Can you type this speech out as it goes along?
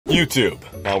YouTube,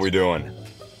 how we doing?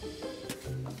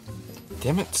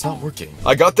 Damn it, it's not working.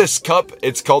 I got this cup,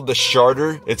 it's called the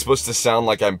Sharder. It's supposed to sound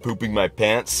like I'm pooping my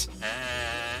pants.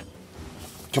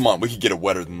 Come on, we could get it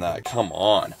wetter than that, come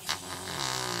on.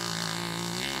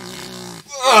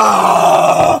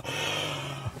 Ah!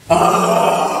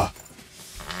 Ah!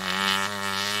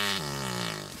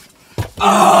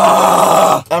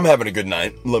 Ah! I'm having a good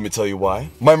night, let me tell you why.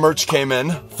 My merch came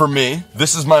in for me.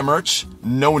 This is my merch,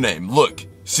 no name. Look,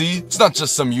 see, it's not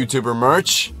just some YouTuber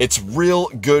merch. It's real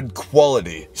good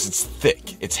quality. It's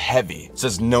thick, it's heavy. It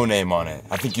says no name on it.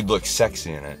 I think you'd look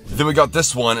sexy in it. Then we got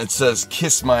this one, it says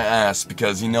kiss my ass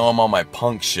because you know I'm on my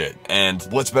punk shit. And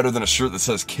what's better than a shirt that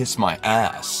says kiss my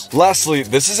ass? Lastly,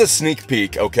 this is a sneak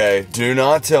peek, okay? Do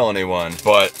not tell anyone,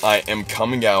 but I am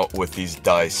coming out with these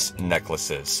dice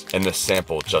necklaces. And the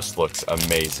sample just looks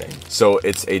amazing. So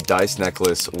it's a dice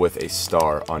necklace with a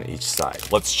star on each side.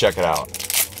 Let's check it out.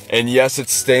 And yes,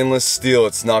 it's stainless steel,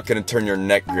 it's not gonna turn your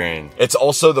neck green. It's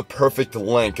also the perfect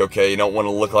length, okay? You don't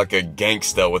wanna look like a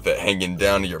gangsta with it hanging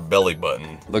down to your belly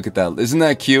button. Look at that, isn't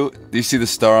that cute? Do you see the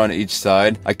star on each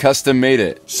side? I custom made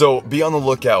it. So be on the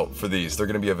lookout for these, they're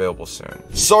gonna be available soon.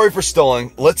 Sorry for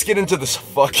stalling, let's get into this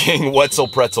fucking Wetzel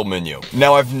Pretzel menu.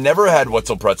 Now I've never had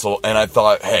Wetzel Pretzel and I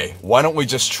thought, hey, why don't we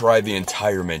just try the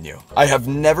entire menu? I have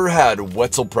never had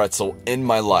Wetzel Pretzel in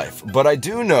my life, but I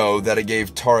do know that it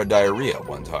gave Tara diarrhea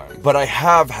one time. But I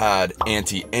have had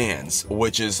Auntie Anne's,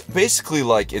 which is basically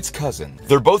like its cousin.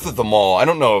 They're both at the mall. I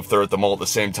don't know if they're at the mall at the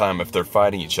same time, if they're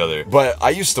fighting each other. But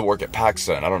I used to work at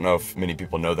PacSun. I don't know if many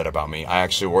people know that about me. I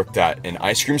actually worked at an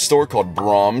ice cream store called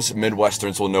Brahms.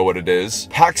 Midwesterns will know what it is.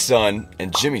 PacSun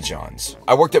and Jimmy John's.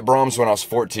 I worked at Brahms when I was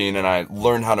 14 and I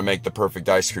learned how to make the perfect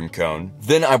ice cream cone.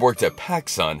 Then I worked at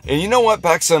PacSun. And you know what?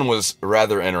 PacSun was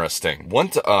rather interesting.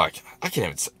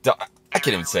 I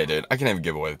can't even say, dude. I can't even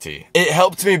give away the tea. It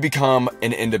helped me become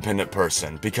an independent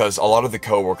person because a lot of the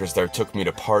coworkers there took me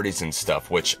to parties and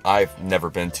stuff, which I've never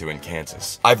been to in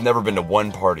Kansas. I've never been to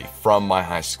one party from my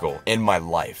high school in my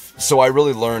life. So I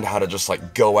really learned how to just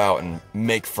like go out and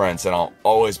make friends, and I'll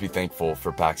always be thankful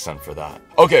for PacSun for that.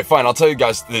 Okay, fine, I'll tell you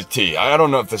guys the tea. I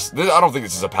don't know if I don't think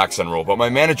this is a PacSun rule, but my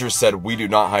manager said we do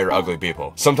not hire ugly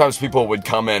people. Sometimes people would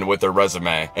come in with their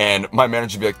resume, and my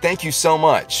manager would be like, thank you so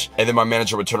much. And then my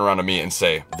manager would turn around to me and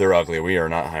say, they're ugly, we are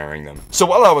not hiring them. So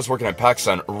while I was working at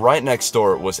PacSun, right next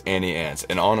door was Auntie Anne's.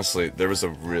 And honestly, there was a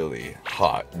really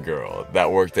hot girl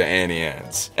that worked at Auntie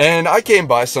Anne's. And I came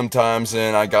by sometimes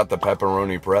and I got the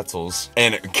pepperoni pretzels.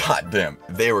 And goddamn,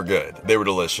 they were good. They were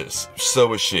delicious. So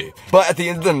was she. But at the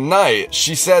end of the night,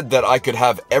 she said that I could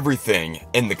have everything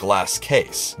in the glass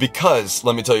case. Because,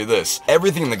 let me tell you this,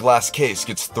 everything in the glass case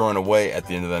gets thrown away at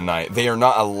the end of the night. They are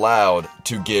not allowed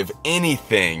to give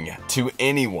anything to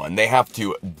anyone. They have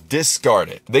to discard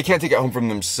it. They can't take it home from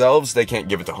themselves. They can't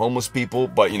give it to homeless people,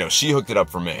 but you know, she hooked it up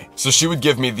for me. So she would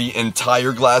give me the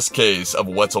entire glass case of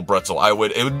Wetzel Pretzel.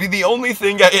 It would be the only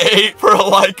thing I ate for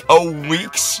like a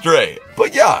week straight.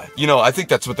 But yeah, you know, I think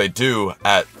that's what they do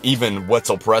at even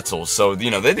Wetzel Pretzels. So, you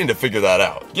know, they need to figure that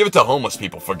out. Give it to homeless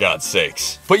people, for God's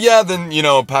sakes. But yeah, then, you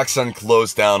know, PacSun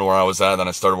closed down where I was at, then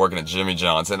I started working at Jimmy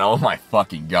John's, and oh my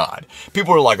fucking God.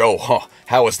 People were like, oh, huh,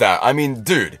 how was that? I mean,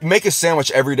 dude, make a sandwich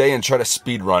every day and try to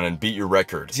speed run and beat your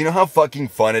record. Do you know how fucking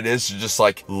fun it is to just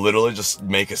like, literally just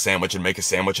make a sandwich and make a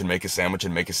sandwich and make a sandwich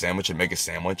and make a sandwich and make a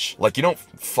sandwich? Like, you don't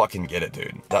fucking get it,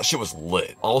 dude. That shit was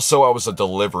lit. Also, I was a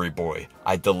delivery boy.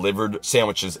 I delivered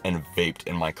sandwiches and vaped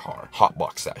in my car.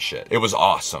 Hotbox that shit. It was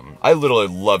awesome. I literally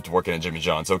loved working at Jimmy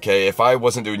John's, okay? If I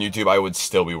wasn't doing YouTube, I would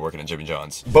still be working at Jimmy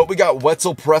John's. But we got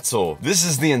Wetzel Pretzel. This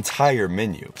is the entire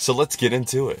menu. So let's get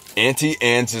into it. Auntie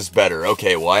Anne's is better.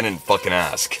 Okay, well, I didn't fucking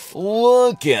ask.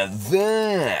 Look at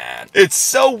that. It's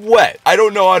so wet. I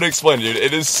don't know how to explain it, dude.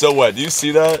 It is so wet. Do you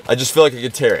see that? I just feel like I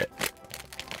could tear it.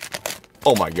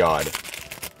 Oh my God.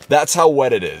 That's how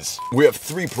wet it is. We have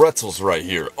 3 pretzels right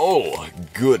here. Oh,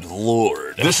 good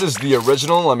Lord. This is the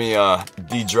original. Let me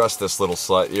de-dress this little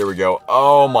slut. Here we go.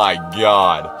 Oh my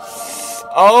God.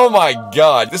 Oh my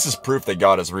God, this is proof that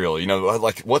God is real. You know,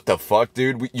 like, what the fuck,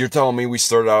 dude? You're telling me we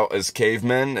started out as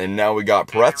cavemen and now we got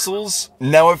pretzels?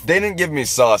 Now, if they didn't give me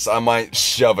sauce, I might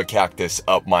shove a cactus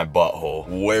up my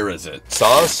butthole. Where is it?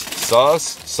 Sauce? Sauce?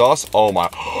 Sauce? Oh my.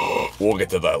 We'll get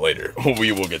to that later.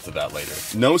 We will get to that later.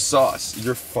 No sauce.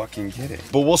 You're fucking kidding.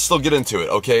 But we'll still get into it,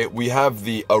 okay? We have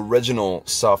the original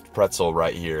soft pretzel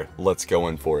right here. Let's go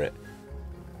in for it.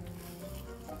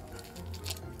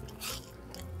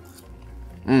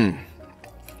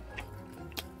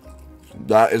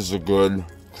 That is a good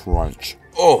crunch.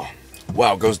 Oh,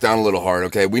 wow, goes down a little hard.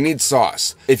 Okay, we need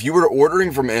sauce. If you were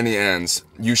ordering from Auntie Anne's,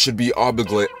 you should be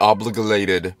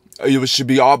obligated. You should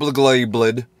be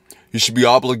obligated You should be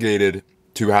obligated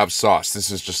to have sauce.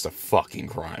 This is just a fucking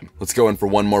crime. Let's go in for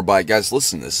one more bite. Guys,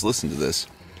 listen to this. Listen to this.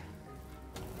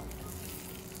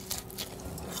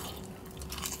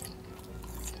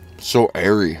 So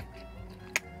airy.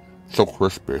 So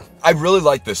crispy. I really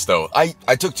like this though. I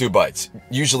took 2 bites.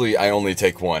 Usually I only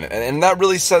take 1, and that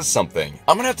really says something.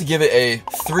 I'm gonna have to give it a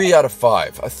 3 out of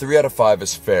 5. A 3 out of 5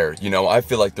 is fair. You know, I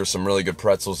feel like there's some really good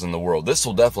pretzels in the world. This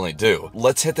will definitely do.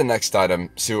 Let's hit the next item,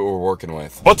 see what we're working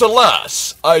with. But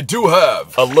alas, I do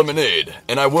have a lemonade,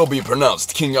 and I will be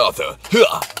pronounced King Arthur.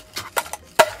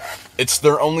 It's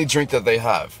their only drink that they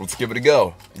have. Let's give it a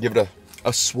go. Give it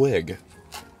a swig.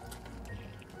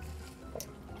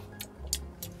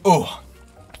 Ooh.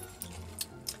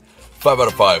 5 out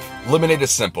of 5. Lemonade is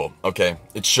simple, okay?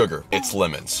 It's sugar. It's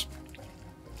lemons.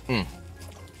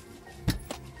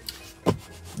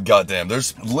 Goddamn,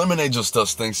 lemonade just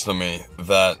does things to me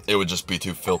that it would just be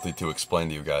too filthy to explain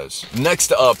to you guys.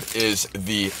 Next up is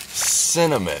the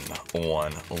cinnamon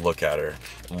one. Look at her.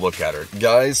 Look at her.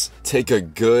 Guys, take a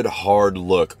good hard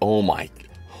look. Oh my.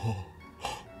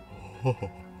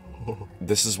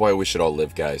 This is why we should all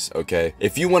live, guys, okay?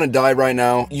 If you want to die right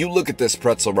now, you look at this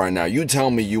pretzel right now. You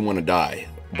tell me you want to die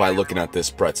by looking at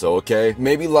this pretzel, okay?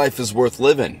 Maybe life is worth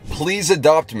living. Please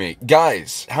adopt me.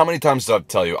 Guys, how many times do I have to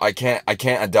tell you? I can't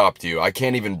adopt you. I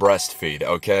can't even breastfeed,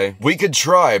 okay? We could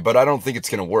try, but I don't think it's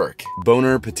gonna work.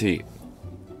 Boner petite.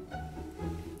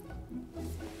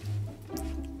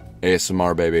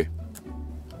 ASMR, baby.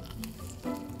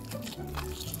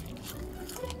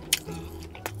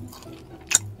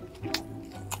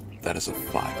 That is a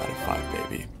 5 out of 5,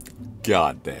 baby.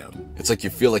 God damn. It's like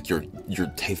you feel like your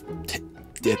taste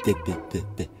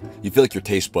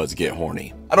buds get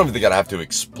horny. I don't even think I'd have to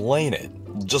explain it.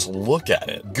 Just look at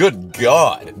it. Good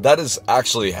God. That is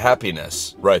actually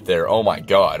happiness right there. Oh my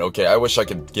God. Okay, I wish I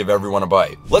could give everyone a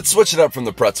bite. Let's switch it up from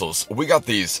the pretzels. We got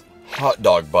these hot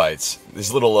dog bites.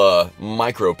 These little,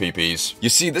 micro peepees. You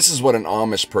see, this is what an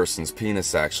Amish person's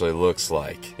penis actually looks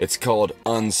like. It's called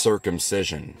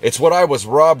uncircumcision. It's what I was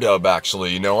robbed of,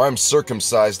 actually. You know, I'm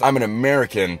circumcised. I'm an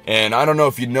American, and I don't know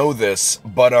if you know this,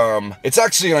 but, it's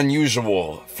actually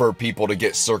unusual for people to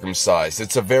get circumcised.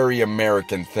 It's a very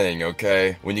American thing,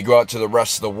 okay? When you go out to the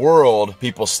rest of the world,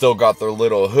 people still got their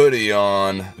little hoodie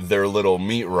on, their little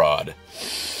meat rod.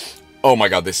 Oh my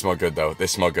God, they smell good though. They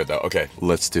smell good though. Okay,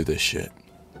 let's do this shit.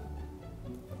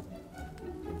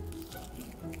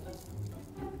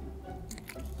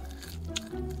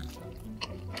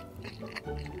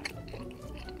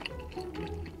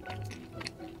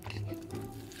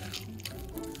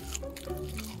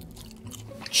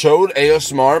 Chode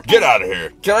ASMR, get out of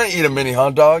here. Can I eat a mini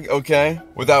hot dog, okay?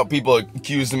 Without people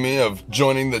accusing me of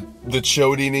joining the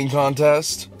chode eating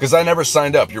contest? Because I never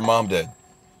signed up, your mom did.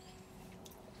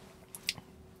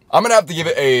 I'm gonna have to give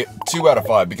it a 2 out of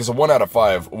 5 because a 1 out of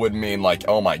 5 would mean like,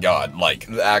 oh my God, like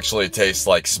actually it tastes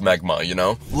like smegma, you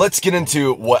know? Let's get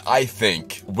into what I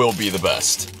think will be the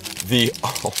best.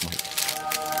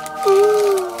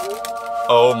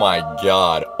 Oh my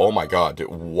God, dude.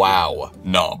 Wow.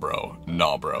 Nah,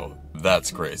 bro, that's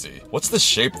crazy. What's the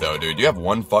shape though, dude? You have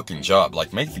one fucking job,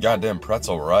 like make the goddamn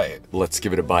pretzel right. Let's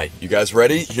give it a bite. You guys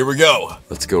ready? Here we go.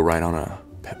 Let's go right on a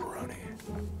pepperoni.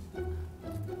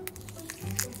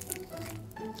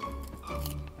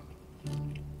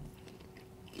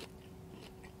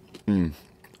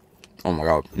 Oh my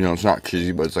God, you know, it's not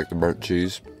cheesy, but it's like the burnt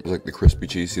cheese. It's like the crispy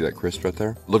cheese. See that crisp right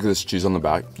there? Look at this cheese on the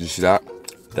back. Did you see that?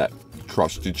 That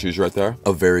crusty cheese right there.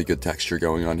 A very good texture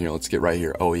going on here. Let's get right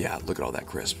here. Oh yeah, look at all that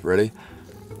crisp. Ready?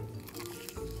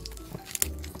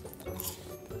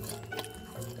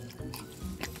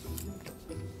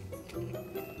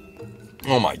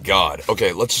 Oh my God.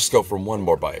 Okay, let's just go for one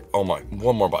more bite.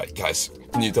 One more bite. Guys,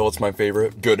 can you tell it's my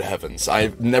favorite? Good heavens.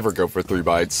 I never go for 3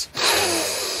 bites.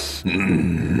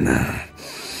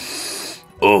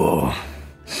 Oh.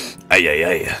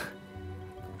 Ay.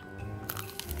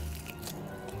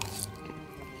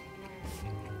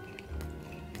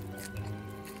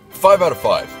 5 out of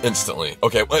 5, instantly.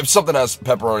 Okay, if something has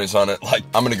pepperonis on it, like,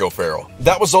 I'm gonna go feral.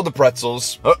 That was all the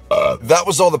pretzels. That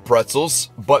was all the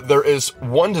pretzels, but there is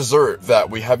one dessert that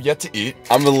we have yet to eat.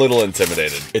 I'm a little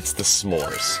intimidated. It's the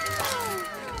s'mores.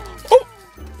 Oh!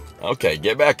 Okay,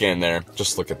 get back in there.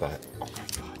 Just look at that. Oh my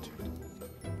God,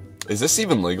 dude. Is this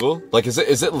even legal? Like, is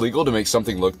it legal to make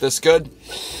something look this good?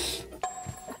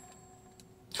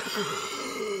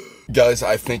 Guys,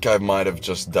 I think I might have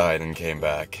just died and came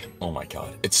back. Oh my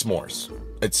God, it's s'mores.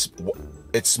 It's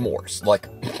s'mores. Like,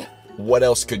 what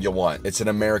else could you want? It's an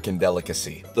American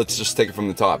delicacy. Let's just take it from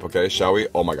the top, okay? Shall we?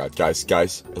 Oh my God, guys,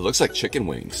 it looks like chicken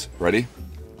wings. Ready?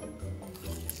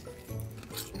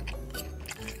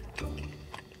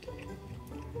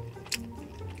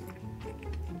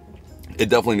 It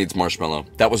definitely needs marshmallow.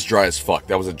 That was dry as fuck.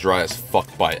 That was a dry as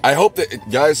fuck bite. I hope that,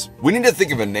 guys, we need to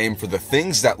think of a name for the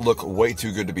things that look way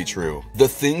too good to be true. The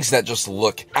things that just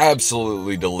look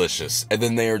absolutely delicious, and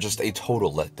then they are just a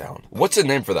total letdown. What's a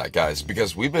name for that, guys?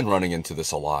 Because we've been running into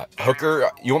this a lot. Hooker?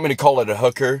 You want me to call it a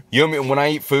hooker? You want me, when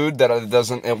I eat food that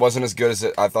it wasn't as good as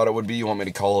I thought it would be, you want me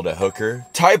to call it a hooker?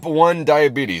 Type 1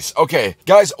 diabetes. Okay,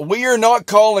 guys, we are not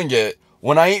calling it,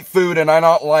 when I eat food and I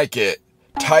not like it,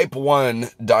 type 1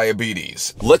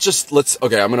 diabetes.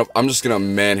 Okay, I'm just gonna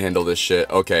manhandle this shit.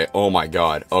 Okay, oh my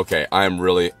god. Okay,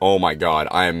 oh my god,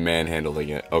 I am manhandling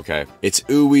it. Okay. It's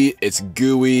ooey, it's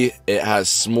gooey, it has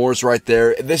s'mores right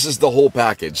there. This is the whole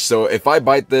package. So if I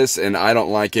bite this and I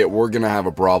don't like it, we're gonna have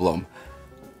a problem.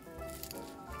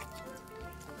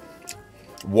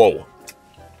 Whoa.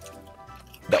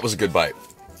 That was a good bite.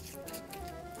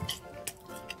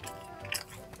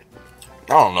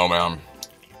 I don't know, man.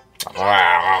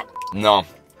 No.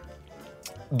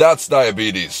 That's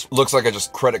diabetes. Looks like I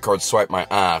just credit card swiped my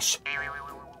ass.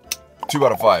 2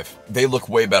 out of 5. They look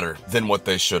way better than what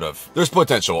they should have. There's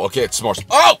potential. Okay, it's s'mores.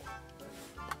 Oh!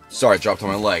 Sorry, I dropped on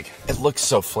my leg. It looks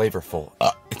so flavorful.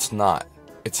 It's not.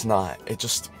 It's not. It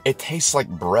tastes like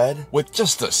bread with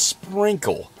just a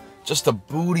sprinkle. Just a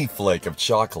booty flake of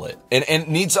chocolate. And it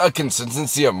needs a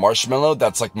consistency of marshmallow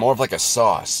that's like more of like a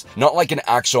sauce. Not like an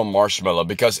actual marshmallow,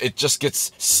 because it just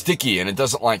gets sticky and it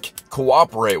doesn't like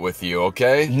cooperate with you,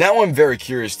 okay? Now I'm very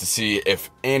curious to see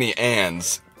if Annie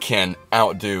Ann's can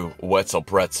outdo Wetzel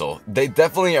Pretzel. They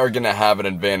definitely are gonna have an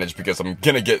advantage because I'm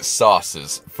gonna get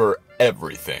sauces for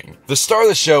everything. The star of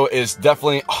the show is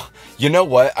definitely, you know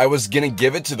what? I was gonna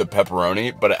give it to the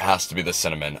pepperoni, but it has to be the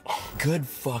cinnamon. Good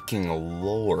fucking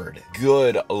lord.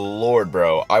 Good lord,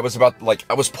 bro. I was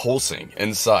pulsing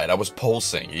inside. I was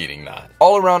pulsing eating that.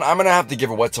 All around, I'm gonna have to give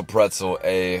a Wetzel Pretzel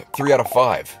a 3 out of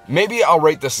 5. Maybe I'll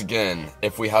rate this again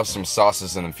if we have some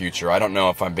sauces in the future. I don't know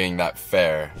if I'm being that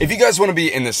fair. If you guys want to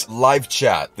be in this live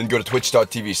chat, then go to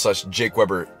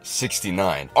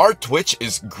twitch.tv/JakeWeber69. Our Twitch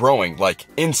is growing like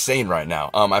insane right now.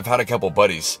 I've had a couple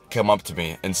buddies come up to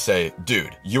me and say,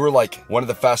 dude, you were like one of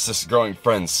the fastest growing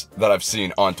friends that I've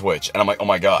seen on Twitch. And I'm like, oh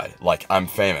my god, like I'm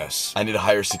famous. I need a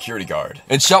higher security guard.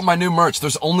 And shop my new merch.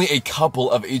 There's only a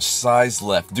couple of each size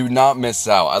left. Do not miss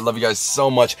out. I love you guys so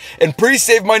much. And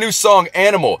pre-save my new song,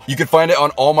 Animal. You can find it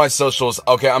on all my socials.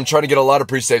 Okay, I'm trying to get a lot of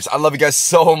pre-saves. I love you guys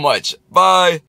so much. Bye.